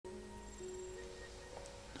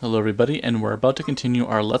Hello everybody, and we're about to continue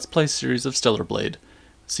our Let's Play series of Stellar Blade.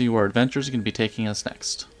 See where adventures are going to be taking us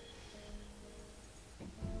next.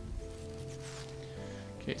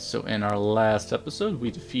 Okay, so in our last episode we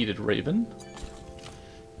defeated Raven,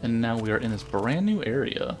 and now we are in this brand new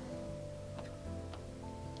area.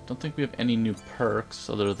 Don't think we have any new perks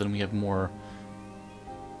other than we have more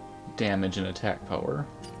damage and attack power.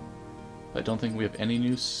 I don't think we have any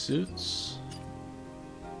new suits.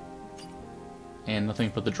 And nothing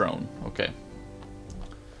for the drone. Okay.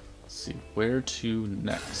 Let's see, where to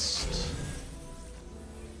next?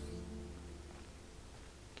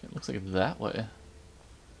 Okay, it looks like that way.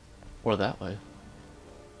 Or that way.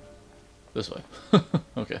 This way.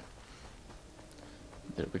 Okay.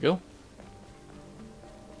 There we go.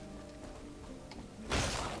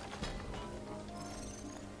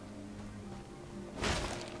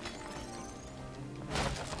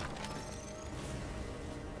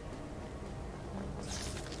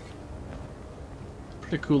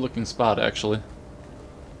 Pretty cool looking spot, actually.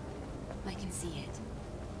 I can see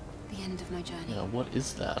it. The end of my journey. Yeah, what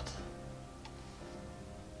is that?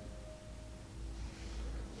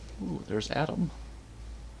 Ooh, there's Adam.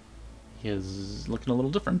 He is looking a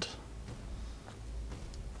little different.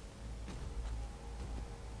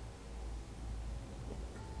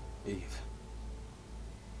 Eve,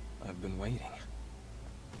 I've been waiting.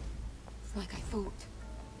 Like I thought.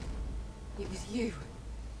 It was you.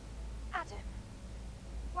 Adam.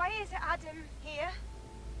 Why is Adam here?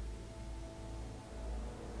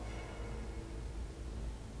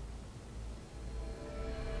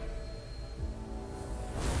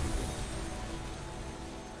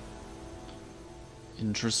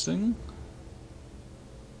 Interesting.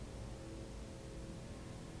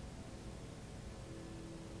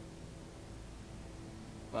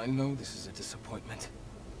 I know this is a disappointment.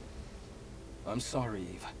 I'm sorry,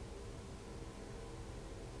 Eve.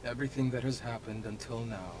 Everything that has happened until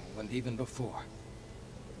now, and even before,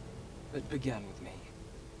 it began with me.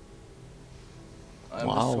 I'm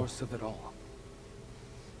Wow. the source of it all.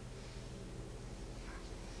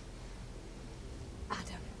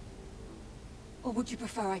 Adam. Or would you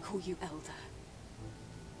prefer I call you Elder?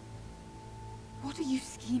 What are you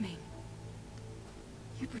scheming?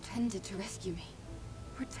 You pretended to rescue me.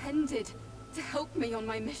 Pretended to help me on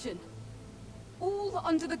my mission. All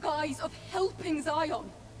under the guise of helping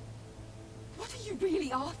Zion. What are you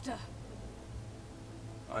really after?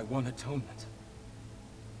 I want atonement.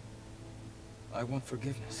 I want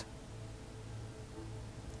forgiveness.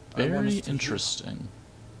 I want us Very to heal. interesting.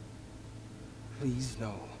 Please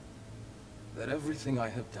know that everything I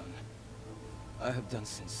have done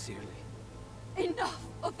sincerely. Enough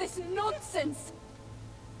of this nonsense!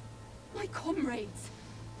 My comrades,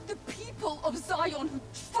 the people of Zion who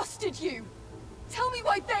trusted you, tell me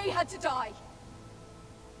why they had to die!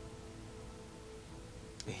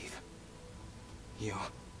 Eve, you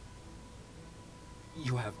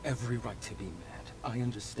have every right to be mad. I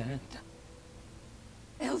understand.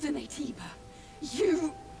 Elder Naytiba,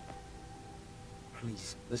 you...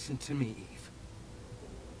 Please, listen to me, Eve.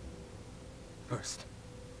 First,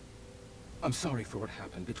 I'm sorry for what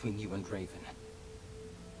happened between you and Raven.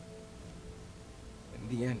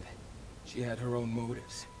 In the end, she had her own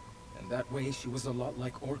motives, and that way she was a lot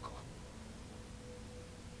like Oracle.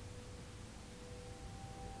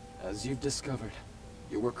 As you've discovered,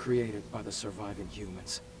 you were created by the surviving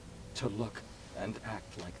humans to look and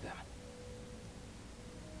act like them.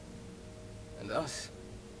 And us,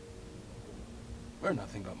 we're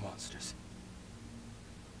nothing but monsters.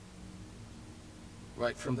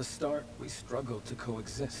 Right from the start, we struggled to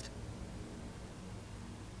coexist.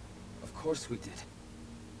 Of course we did.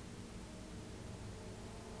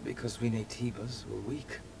 Because we Naytibas were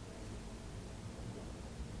weak.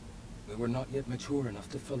 We were not yet mature enough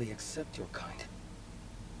to fully accept your kind.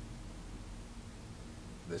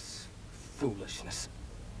 This foolishness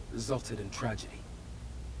resulted in tragedy.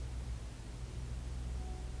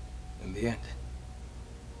 In the end,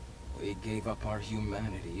 we gave up our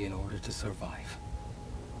humanity in order to survive.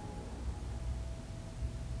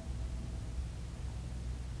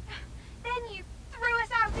 Then you threw us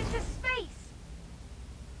out into space!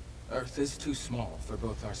 Earth is too small for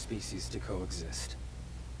both our species to coexist.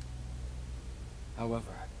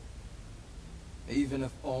 However, even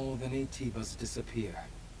if all the Naytibas disappear,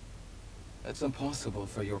 it's impossible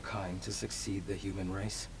for your kind to succeed the human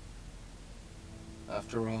race.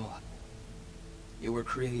 After all, you were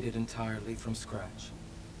created entirely from scratch,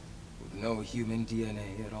 with no human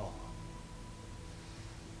DNA at all.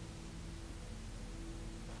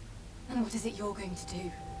 And what is it you're going to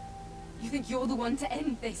do? You think you're the one to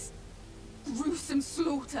end this gruesome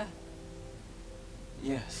slaughter?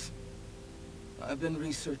 Yes. I've been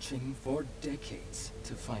researching for decades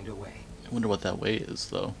to find a way. I wonder what that way is,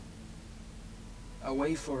 though. A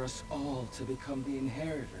way for us all to become the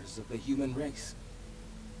inheritors of the human race.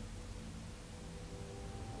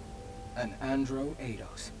 An Andro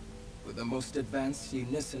Eidos, with the most advanced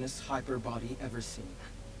unicinous hyperbody ever seen.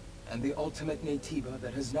 And the ultimate Naytiba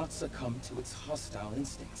that has not succumbed to its hostile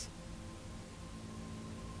instincts.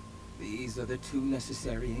 These are the two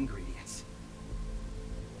necessary ingredients.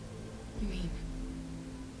 You mean?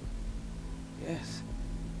 Yes.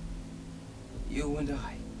 You and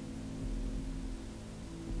I.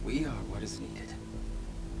 We are what is needed.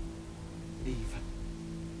 Eve,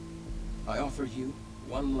 I offer you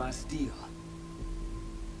one last deal.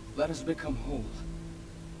 Let us become whole.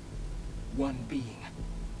 One being.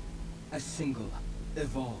 A single,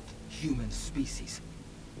 evolved human species.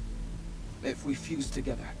 If we fuse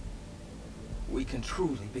together, we can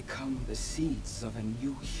truly become the seeds of a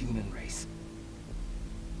new human race.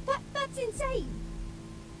 That's insane!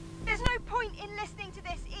 There's no point in listening to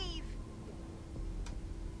this, Eve!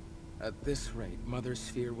 At this rate, Mother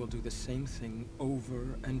Sphere will do the same thing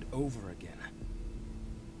over and over again.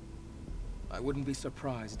 I wouldn't be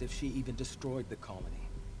surprised if she even destroyed the colony,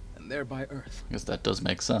 and thereby Earth. I guess that does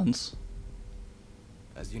make sense.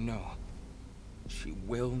 As you know, she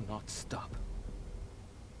will not stop.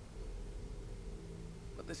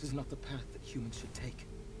 But this is not the path that humans should take.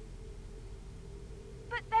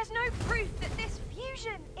 But there's no proof that this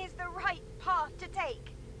fusion is the right path to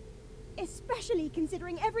take. Especially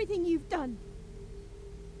considering everything you've done.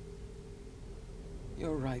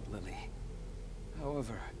 You're right, Lily.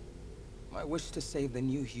 However, my wish to save the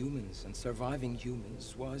new humans and surviving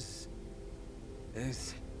humans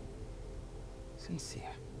is sincere.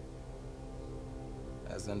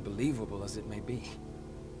 As unbelievable as it may be.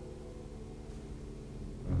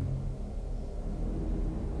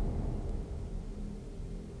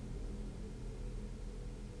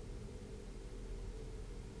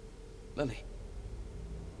 Lily,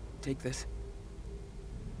 take this.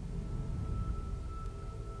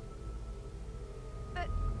 But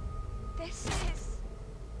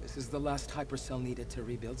this is the last hypercell needed to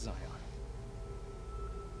rebuild Zion.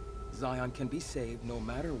 Zion can be saved no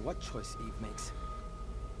matter what choice Eve makes.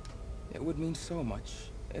 It would mean so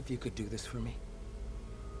much if you could do this for me.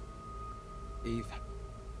 Eve,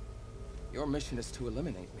 your mission is to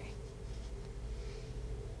eliminate me.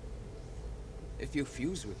 If you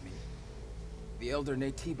fuse with me, the Elder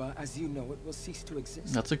Naytiba, as you know it, will cease to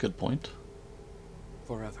exist. That's a good point.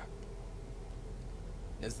 Forever.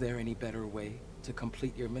 Is there any better way to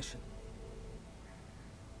complete your mission?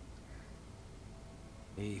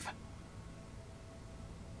 Eve.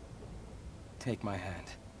 Take my hand.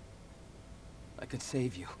 I can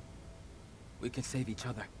save you. We can save each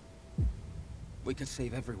other. We can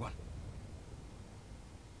save everyone.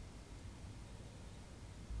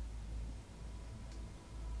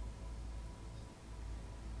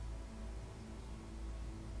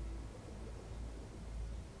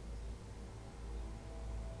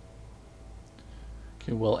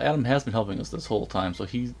 Okay, well, Adam has been helping us this whole time, so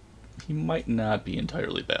he might not be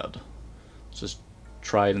entirely bad. Let's just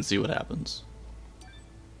try it and see what happens.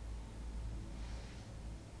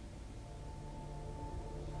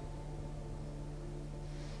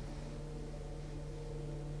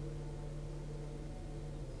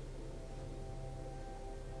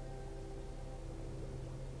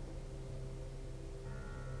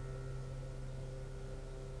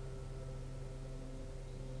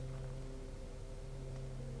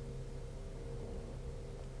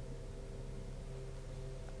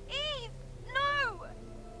 Eve, no!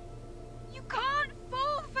 You can't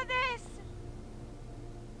fall for this!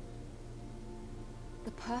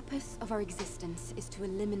 The purpose of our existence is to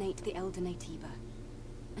eliminate the Elder Naytiba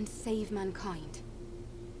and save mankind.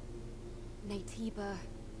 Naytiba,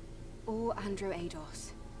 or Andro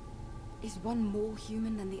Eidos, is one more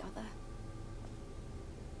human than the other?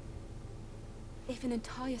 If an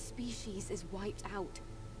entire species is wiped out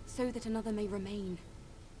so that another may remain,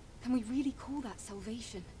 can we really call that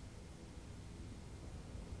salvation?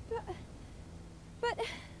 But...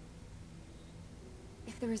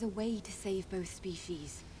 If there is a way to save both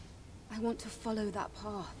species, I want to follow that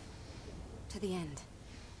path to the end.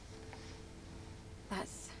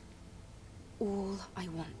 That's all I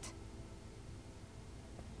want.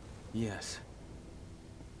 Yes.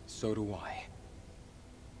 So do I.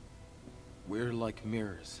 We're like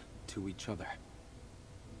mirrors to each other.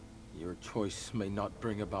 Your choice may not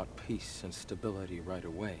bring about peace and stability right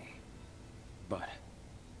away, but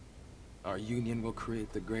our union will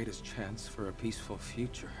create the greatest chance for a peaceful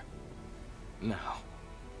future. Now.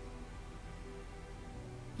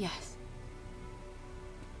 Yes.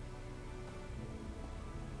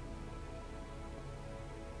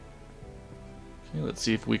 Okay, let's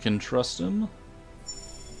see if we can trust him.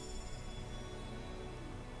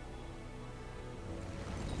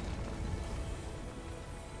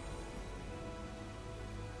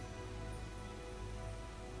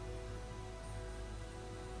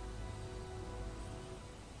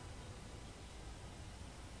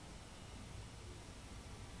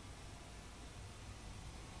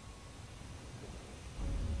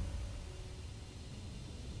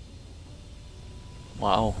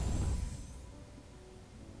 Wow.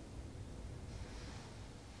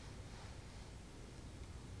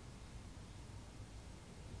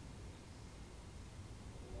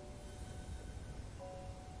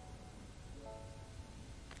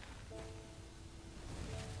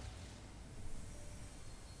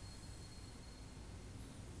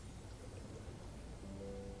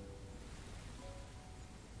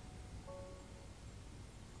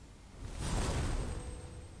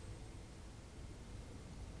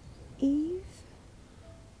 Eve?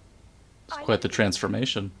 It's quite the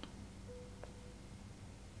transformation.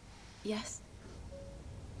 Yes?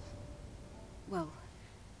 Well,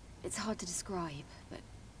 it's hard to describe, but...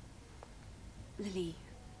 Lily,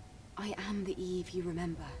 I am the Eve you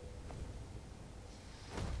remember.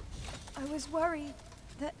 I was worried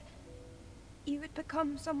that you would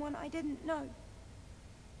become someone I didn't know.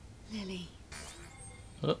 Lily.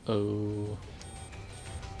 Uh-oh.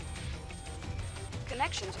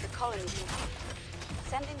 Connection to the colony complete.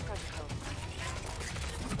 Sending protocol.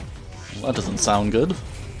 Well, that doesn't sound good.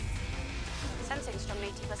 Sensing strong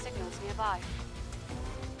Naytiba signals nearby.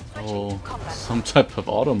 Switching Oh, to combat. some type of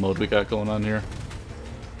auto mode we got going on here.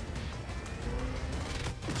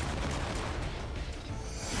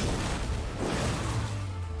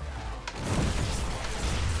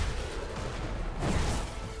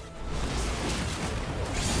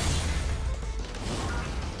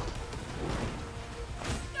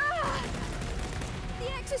 The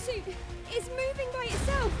exosuit is moving by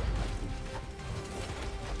itself!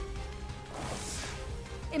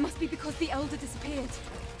 It must be because the Elder disappeared.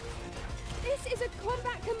 This is a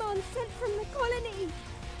combat command sent from the colony!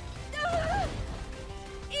 Ah!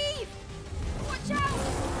 Eve! Watch out!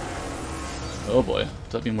 Oh boy.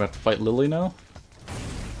 Does that mean we have to fight Lily now?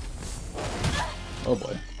 Oh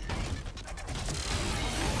boy.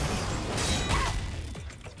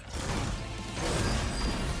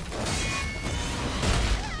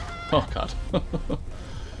 Oh god.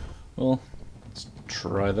 Well, let's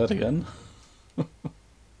try that again.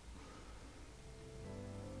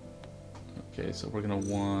 Okay, so we're gonna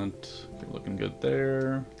want... Okay, looking good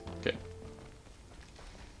there. Okay.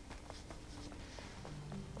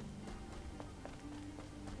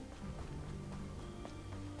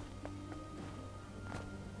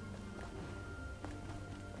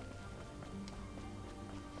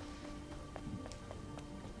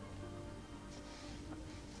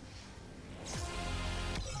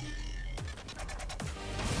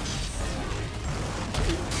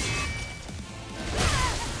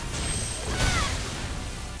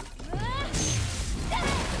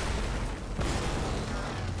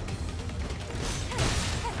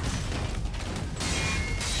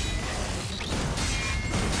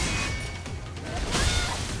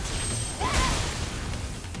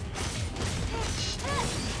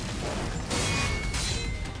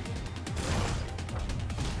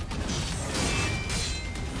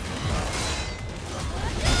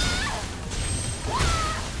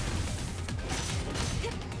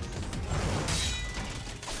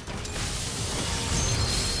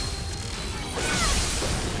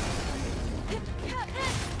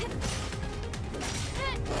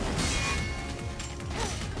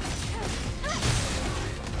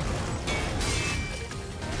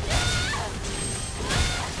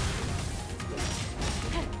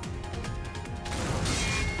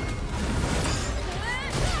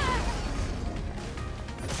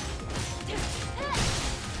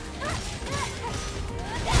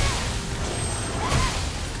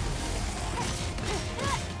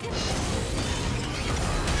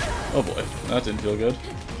 Oh boy, that didn't feel good.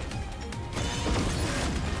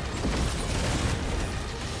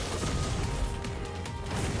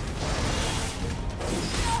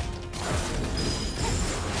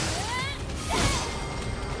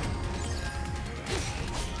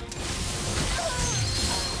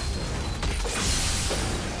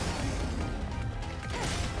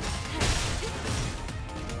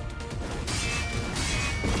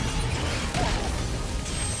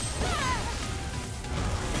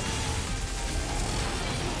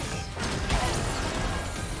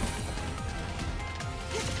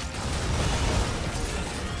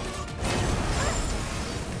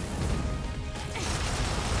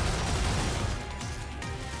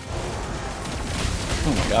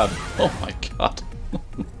 Oh my god. Oh my god.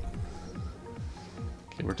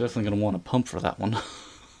 Okay, we're definitely going to want to pump for that one.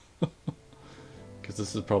 Because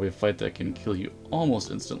this is probably a fight that can kill you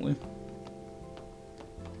almost instantly.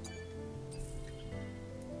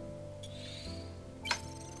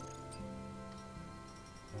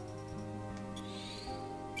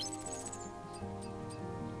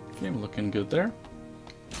 Okay, we're looking good there.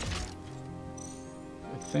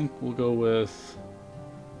 I think we'll go with...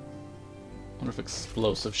 I wonder if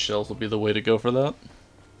explosive shells will be the way to go for that.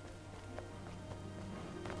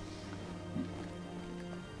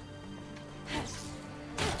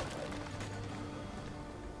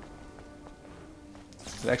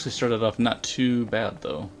 It actually started off not too bad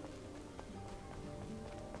though.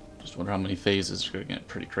 Just wonder how many phases are going to get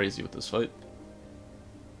pretty crazy with this fight.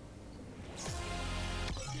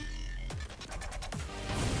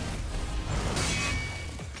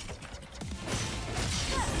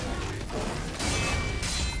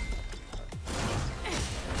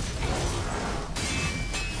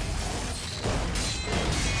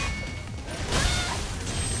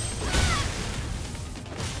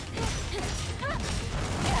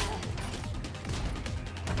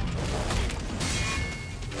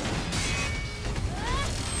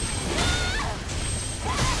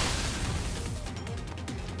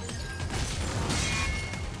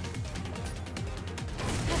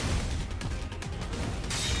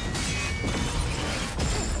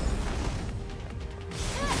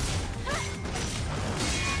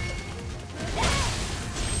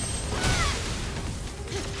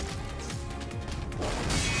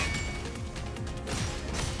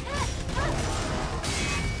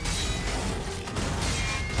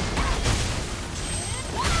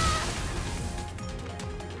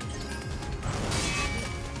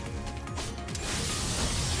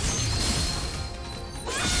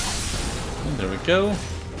 There we go.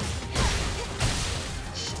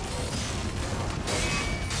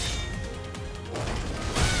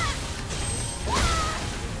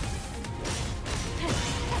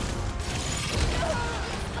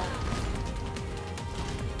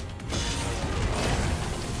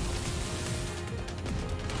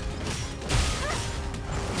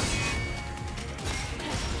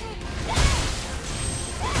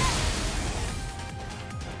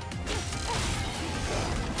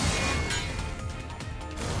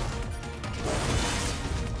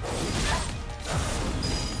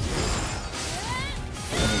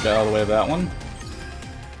 Got all the way to that one.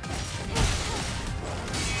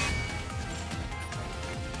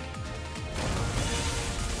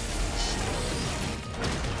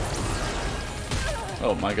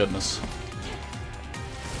 Oh my goodness.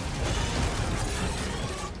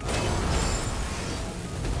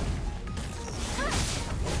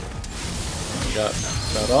 Got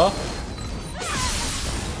that off.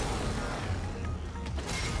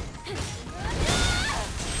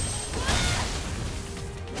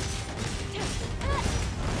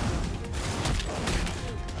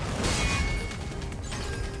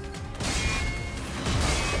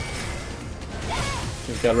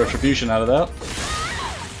 Got retribution out of that.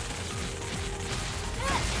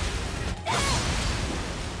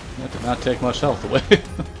 That did not take much health away.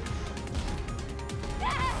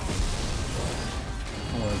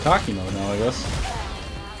 Oh, we're in talkie mode now, I guess.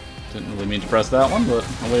 Didn't really mean to press that one, but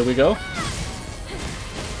away we go.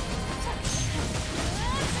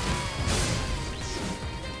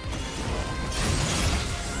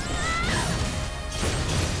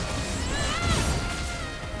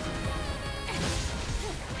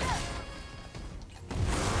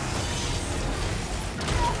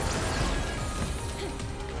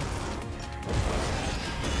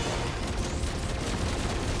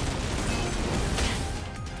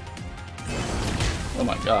 Oh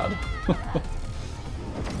my god.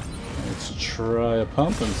 Let's try a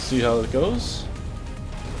pump and see how it goes.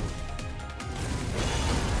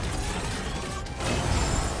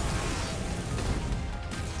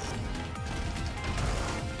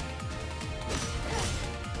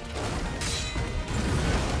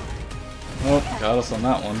 Oh, got us on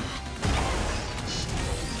that one.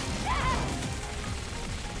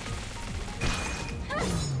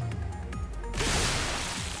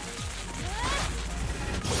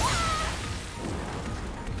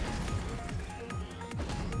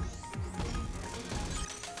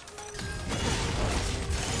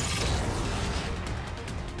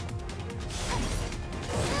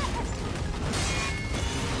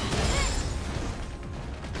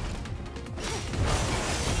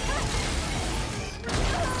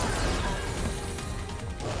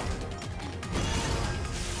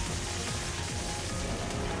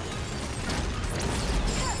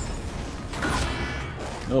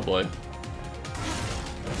 Oh boy.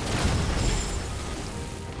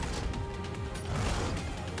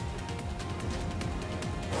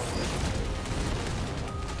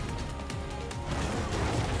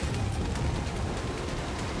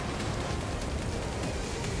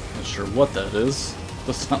 sure what that is.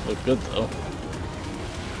 Does not look good though.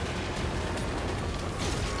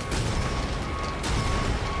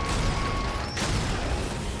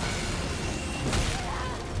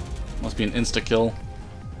 Must be an insta-kill.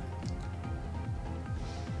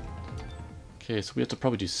 Okay, so we have to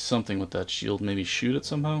probably do something with that shield. Maybe shoot it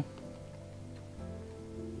somehow?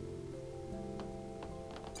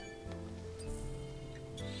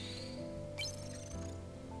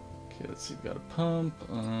 Okay, let's see. We got a pump.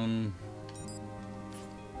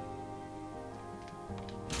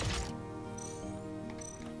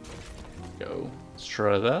 Go. Let's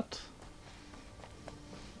try that.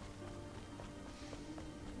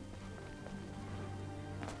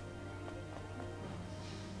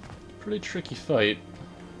 Pretty tricky fight.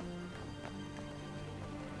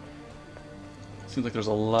 Seems like there's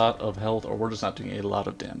a lot of health, or we're just not doing a lot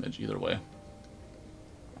of damage either way.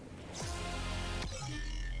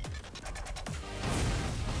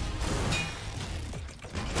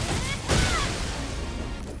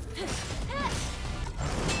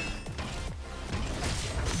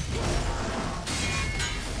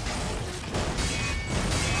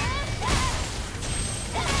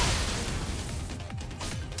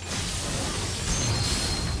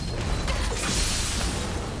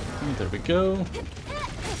 There we go.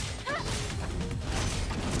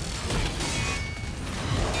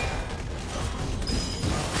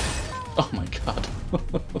 Oh my god.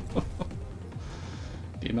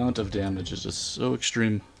 The amount of damage is just so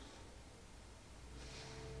extreme.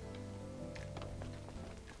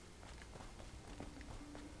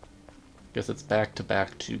 Guess it's back to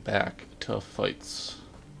back to back tough fights.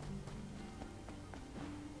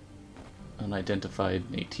 Unidentified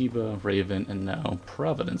Naytiba, Raven, and now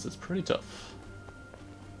Providence is pretty tough.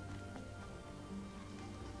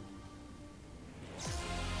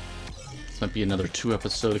 This might be another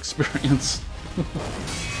 2-episode experience.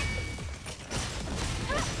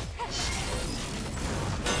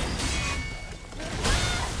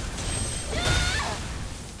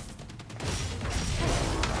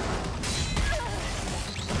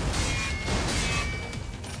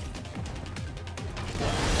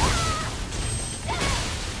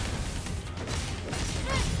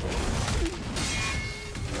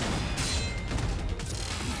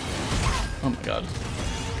 Oh my god.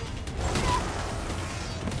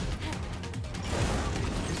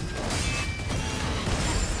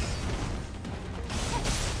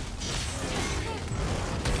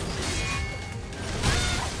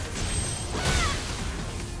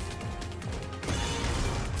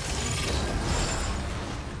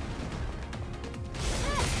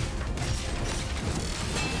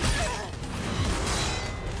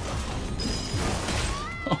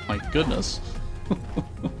 Oh my goodness.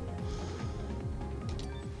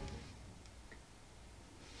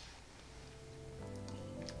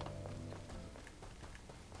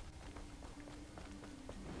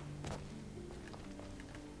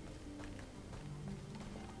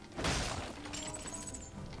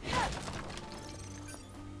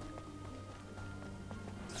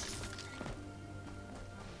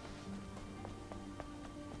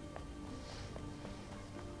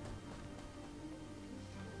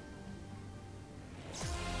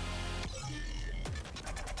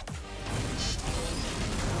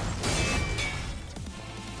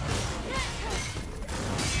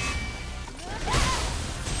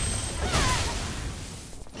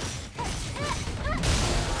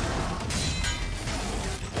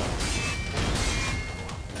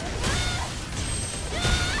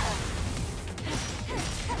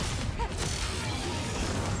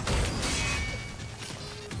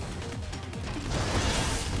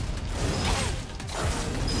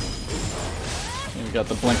 We got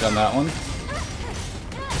the blink on that one.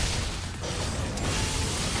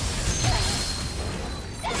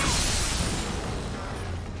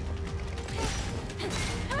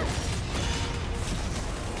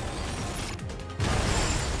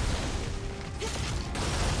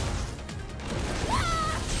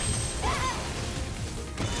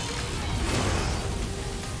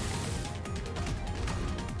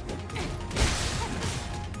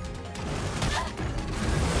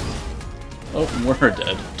 Oh, we're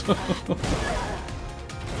dead.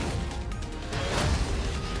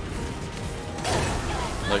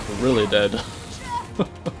 Like, really dead.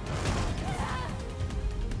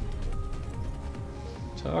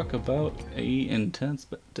 Talk about a intense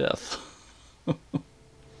death.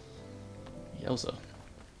 Yowza.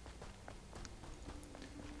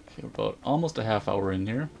 Okay, we're about almost a half hour in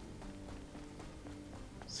here.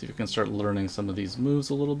 See if we can start learning some of these moves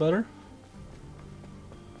a little better.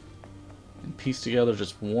 And piece together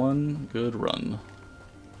just one good run.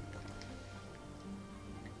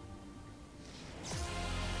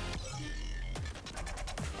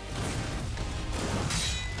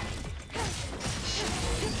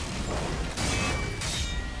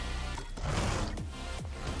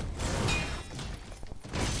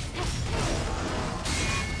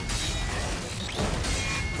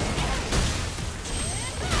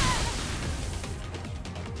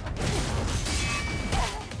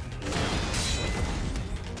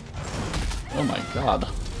 Oh my god.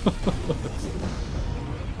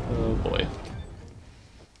 Oh boy.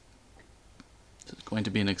 This is going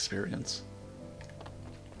to be an experience.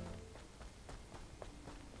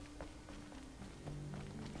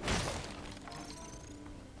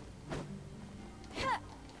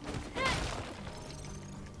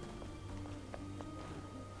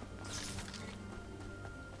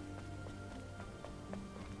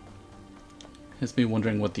 It's me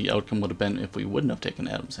wondering what the outcome would have been if we wouldn't have taken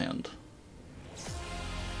Adam's hand.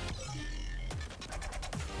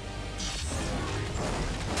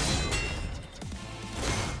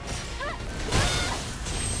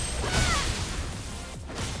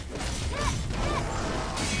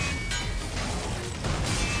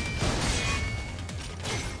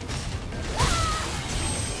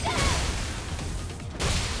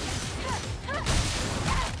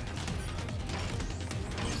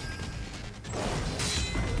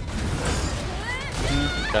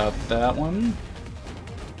 Got that one.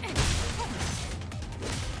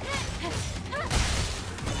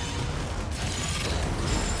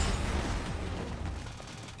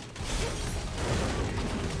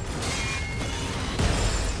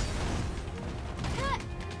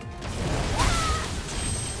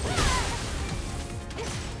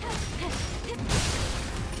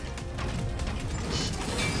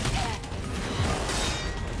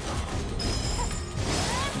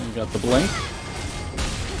 We got the blink.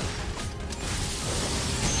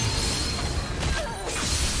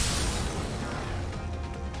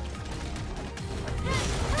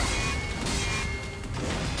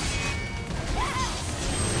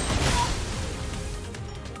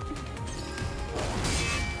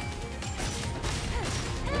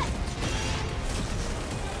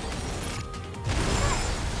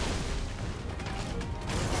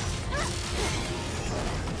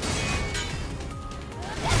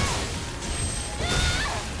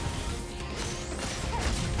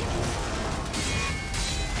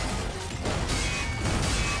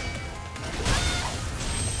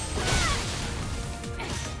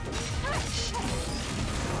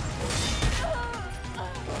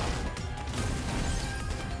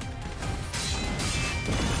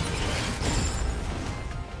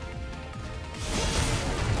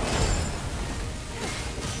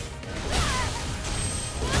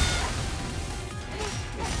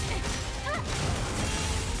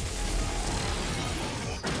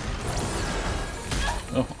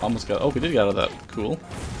 Oh, almost got. Oh, we did get out of that. Cool.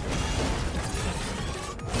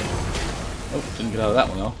 Oh, didn't get out of that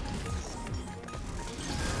one though.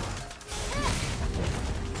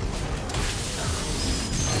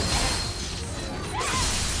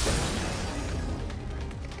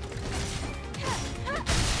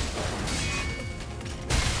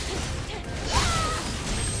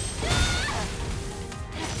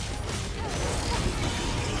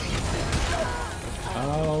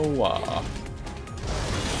 Oh, wow.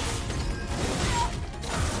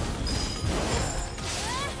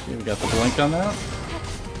 Okay, we got the blink on that.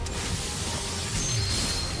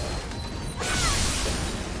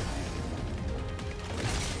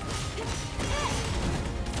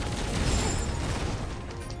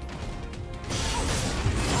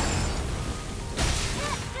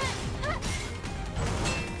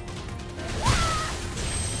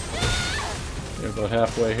 We're about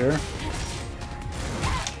halfway here.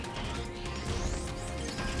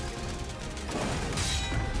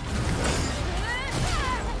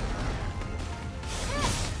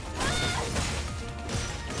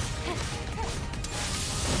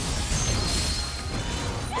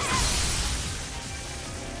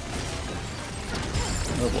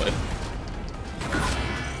 Oh boy.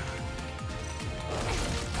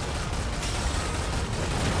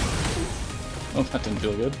 Oh, that didn't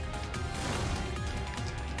feel good.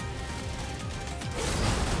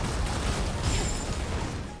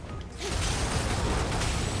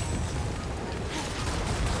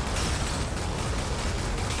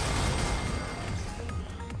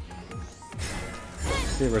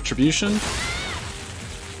 Okay, retribution.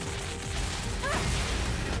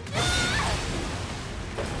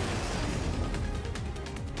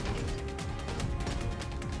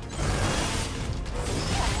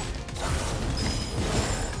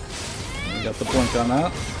 We got the blink on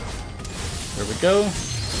that. There we go.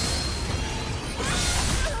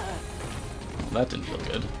 Oh, that didn't feel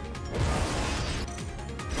good.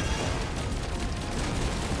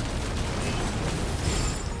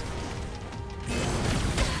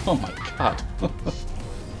 Oh my god.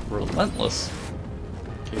 Relentless.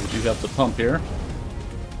 Okay, we do have the pump here.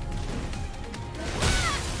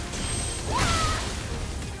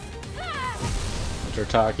 Enter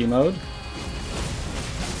Taki mode.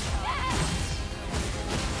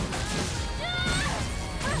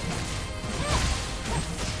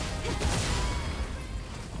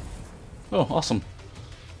 Oh, awesome.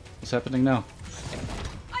 What's happening now?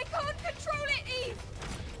 I can't control it, Eve!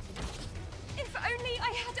 If only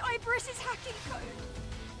I had Iberus's hacking code.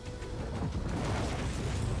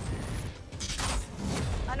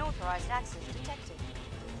 Unauthorized access detected.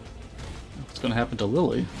 What's gonna happen to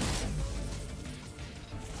Lily?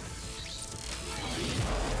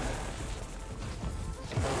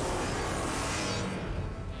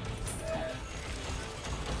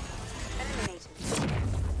 Eliminated.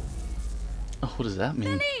 Oh, what does that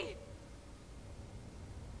mean? Lily!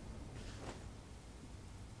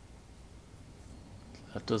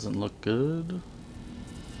 That doesn't look good.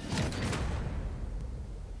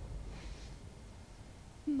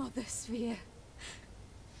 Mother Sphere,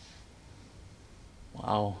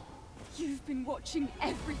 Wow. you've been watching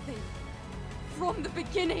everything from the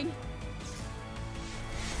beginning.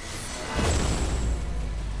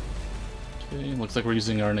 Okay, looks like we're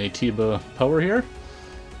using our Naytiba power here.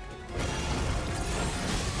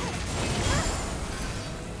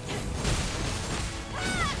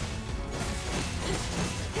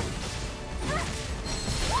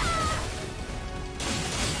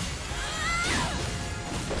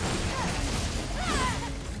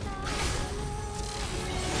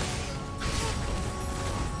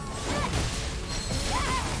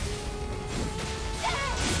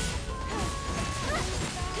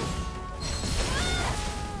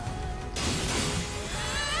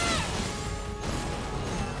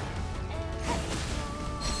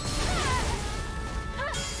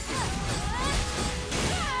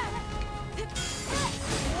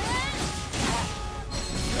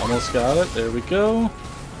 Almost got it. There we go.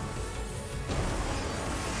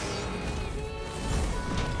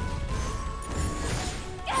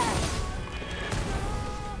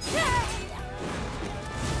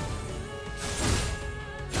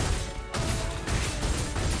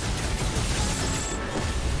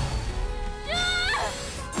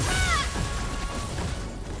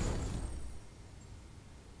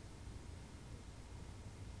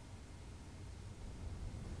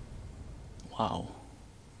 Wow.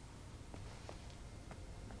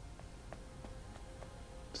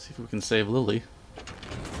 See if we can save Lily.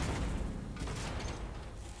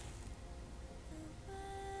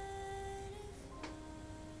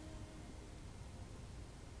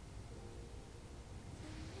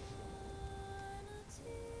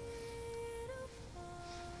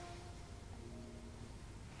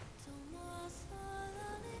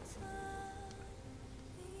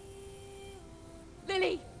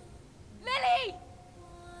 Lily! Lily!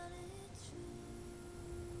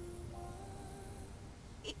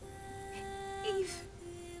 Eve.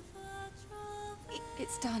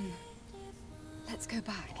 It's done. Let's go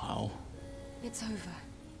back. Wow. It's over.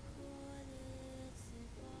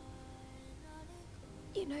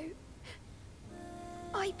 You know,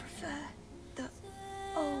 I prefer the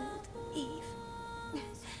old Eve.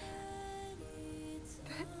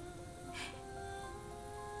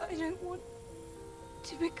 But I don't want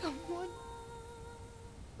to become one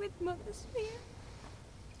with Mother Sphere.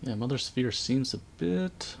 Yeah, Mother Sphere seems a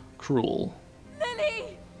bit cruel.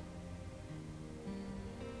 Lily!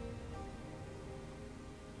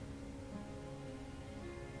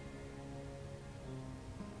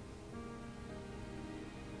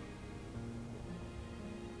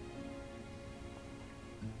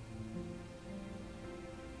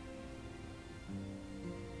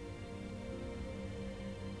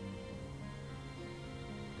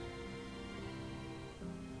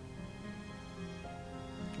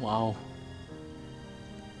 Wow.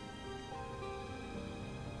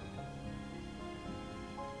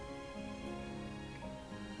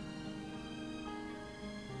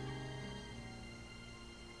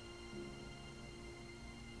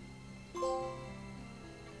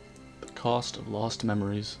 The cost of lost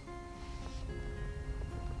memories.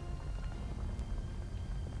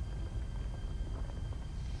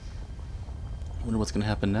 I wonder what's gonna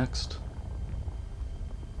happen next.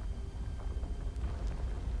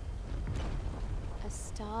 A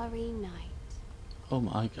starry night. Oh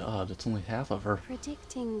my god, it's only half of her.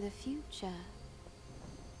 Predicting the future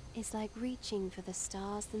is like reaching for the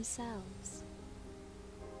stars themselves.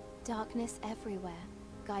 Darkness everywhere,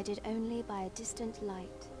 guided only by a distant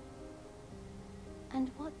light. And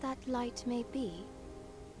what that light may be,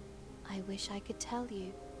 I wish I could tell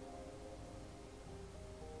you.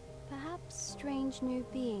 Perhaps strange new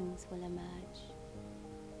beings will emerge,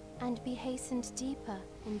 and be hastened deeper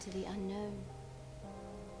into the unknown.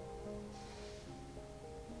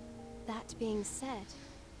 That being said,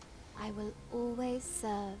 I will always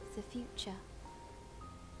serve the future.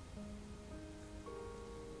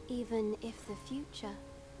 Even if the future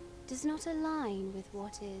does not align with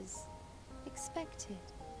what is expected.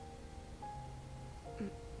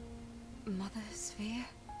 Mother Sphere?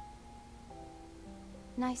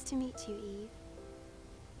 Nice to meet you, Eve.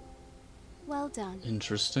 Well done.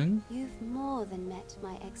 Interesting. You've more than met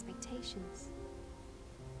my expectations.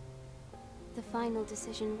 The final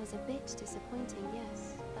decision was a bit disappointing,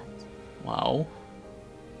 yes, but... Wow.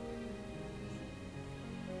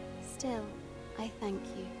 Still, I thank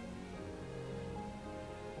you.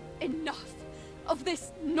 Enough of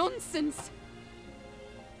this nonsense!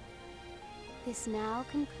 This now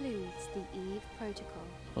concludes the Eve Protocol.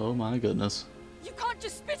 Oh my goodness. You can't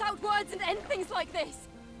just spit out words and end things like this!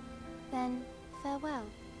 Then, farewell.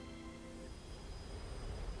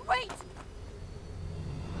 Wait!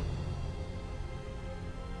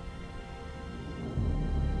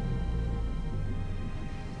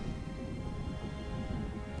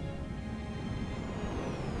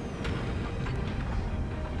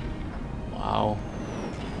 Wow.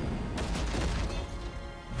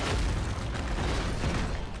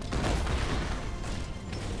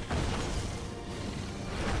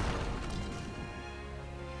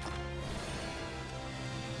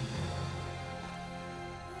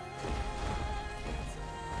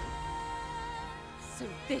 So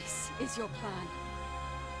this is your plan.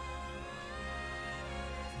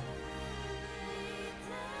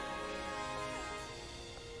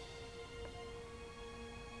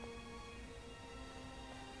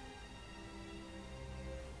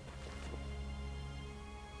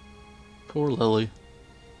 Poor Lily.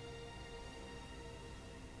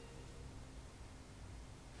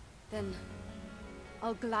 Then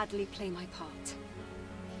I'll gladly play my part.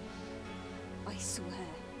 I swear,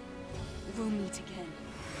 we'll meet again.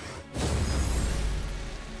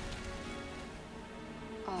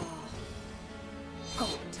 Ah,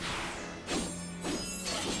 God.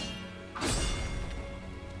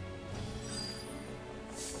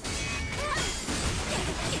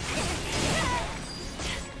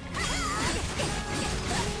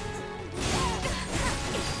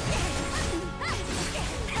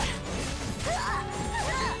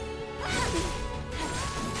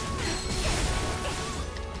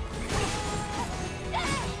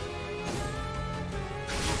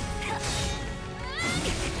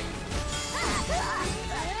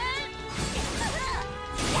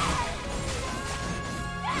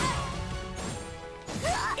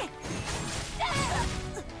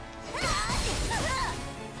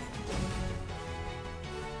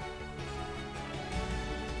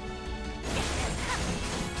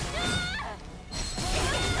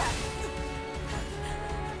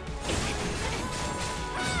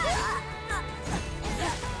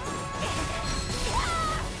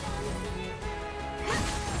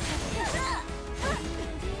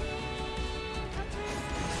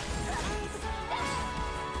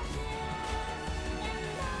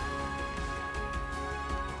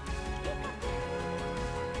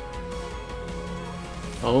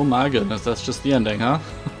 Oh my goodness, that's just the ending, huh?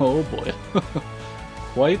 Oh boy.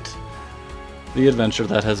 Quite the adventure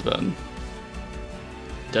that has been.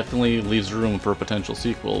 Definitely leaves room for a potential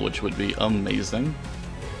sequel, which would be amazing.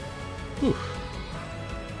 Whew.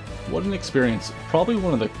 What an experience. Probably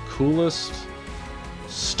one of the coolest,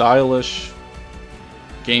 stylish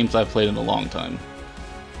games I've played in a long time.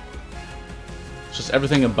 Just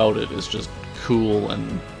everything about it is just cool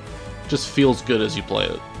and just feels good as you play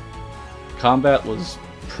it. Combat was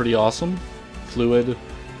pretty awesome, fluid.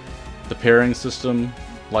 The pairing system,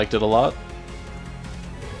 liked it a lot.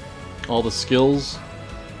 All the skills,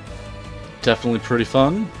 definitely pretty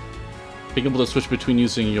fun. Being able to switch between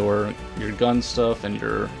using your gun stuff and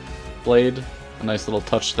your blade, a nice little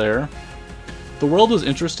touch there. The world was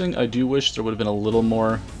interesting. I do wish there would have been a little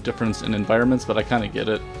more difference in environments, but I kind of get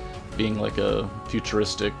it, being like a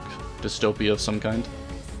futuristic dystopia of some kind.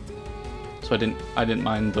 So I didn't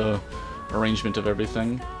mind the arrangement of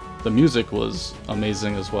everything. The music was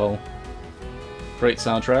amazing as well. Great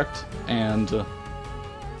soundtrack, and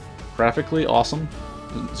graphically awesome.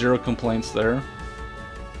 Zero complaints there.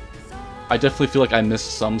 I definitely feel like I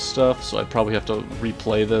missed some stuff, so I'd probably have to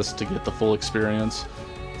replay this to get the full experience.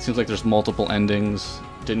 It seems like there's multiple endings.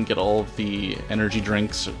 Didn't get all of the energy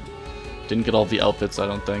drinks. Didn't get all of the outfits, I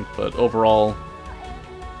don't think. But overall,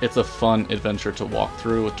 it's a fun adventure to walk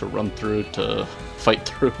through, to run through, to fight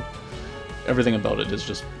through. Everything about it is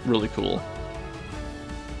just really cool.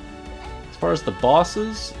 As far as the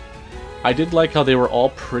bosses, I did like how they were all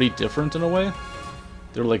pretty different in a way.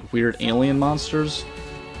 They were like weird alien monsters.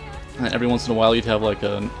 And every once in a while you'd have like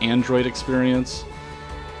an android experience.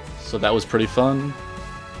 So that was pretty fun.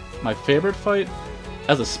 My favorite fight,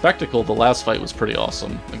 as a spectacle, the last fight was pretty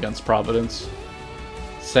awesome against Providence.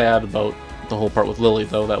 Sad about the whole part with Lily,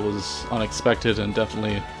 though. That was unexpected and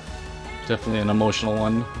definitely an emotional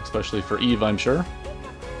one, especially for Eve, I'm sure.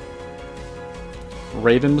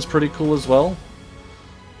 Raven was pretty cool as well.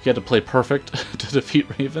 You had to play perfect to defeat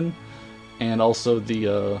Raven. And also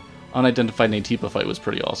the unidentified Naytiba fight was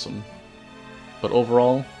pretty awesome. But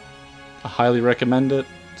overall, I highly recommend it.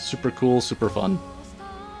 Super cool, super fun.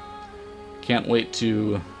 Can't wait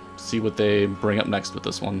to see what they bring up next with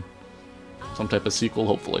this one. Some type of sequel,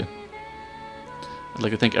 hopefully. I'd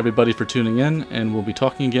like to thank everybody for tuning in, and we'll be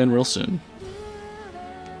talking again real soon.